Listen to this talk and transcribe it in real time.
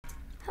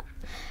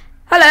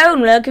Hello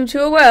and welcome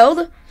to a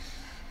world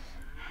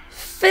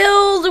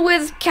filled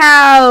with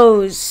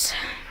cows.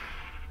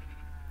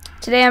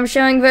 Today I'm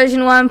showing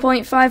version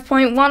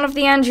 1.5.1 of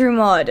the Andrew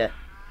mod.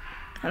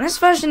 And this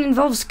version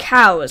involves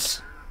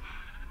cows.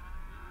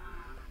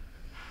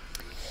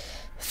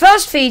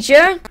 First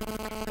feature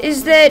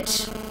is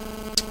that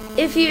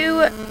if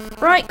you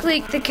right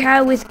click the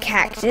cow with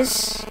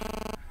cactus,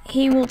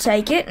 he will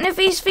take it, and if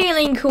he's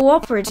feeling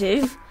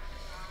cooperative,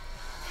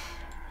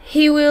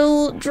 he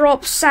will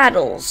drop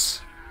saddles.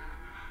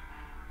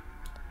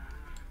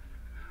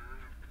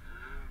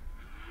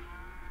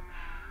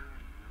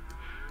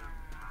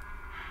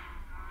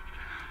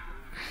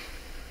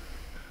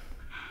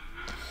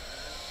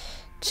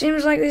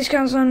 Seems like these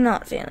cows are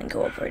not feeling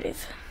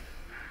cooperative.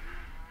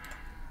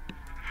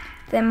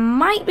 There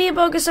might be a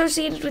bug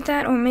associated with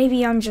that, or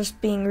maybe I'm just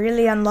being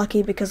really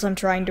unlucky because I'm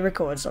trying to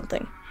record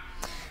something.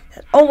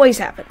 That always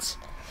happens.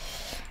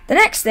 The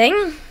next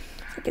thing,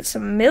 get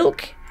some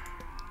milk,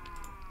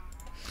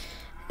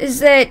 is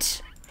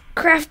that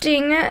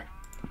crafting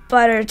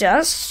butter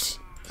dust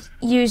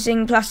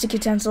using plastic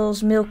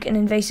utensils, milk, an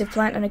invasive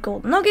plant, and a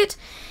gold nugget.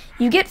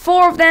 You get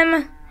 4 of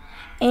them,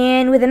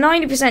 and with a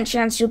 90%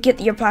 chance you'll get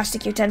your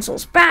plastic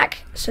utensils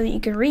back so that you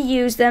can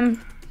reuse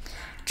them,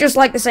 just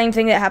like the same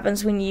thing that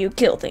happens when you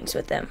kill things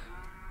with them.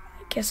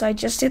 I guess I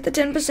just hit the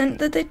 10%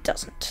 that it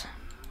doesn't.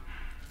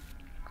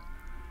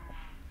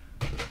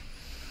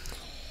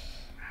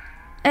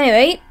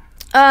 Anyway,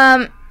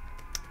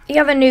 you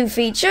have a new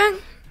feature,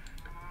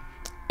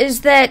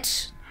 is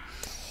that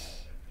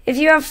if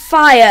you have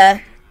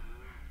fire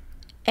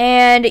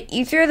and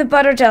you throw the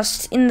butter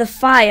dust in the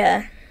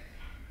fire,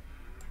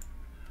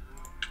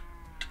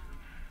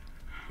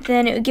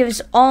 then it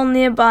gives all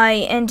nearby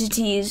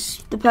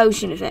entities the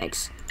potion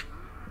effects.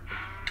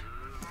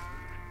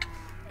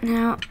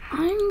 Now,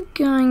 I'm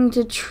going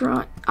to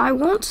try. I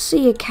want to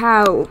see a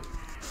cow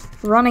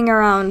running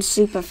around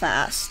super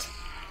fast.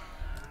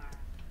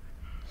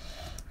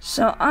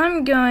 So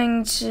I'm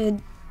going to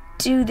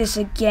do this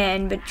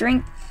again, but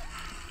drink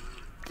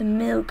the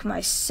milk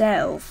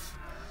myself.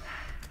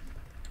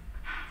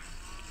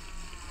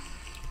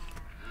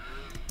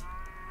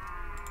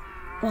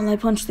 While I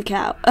punch the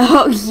cow.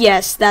 Oh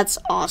yes, that's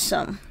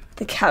awesome.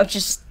 The cow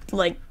just,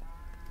 like,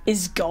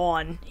 is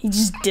gone. He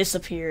just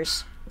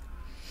disappears.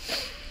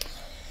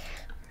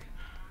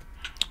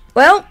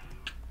 Well,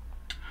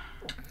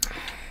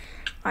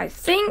 I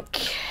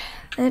think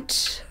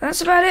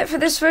that's about it for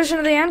this version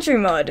of the Andrew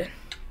mod.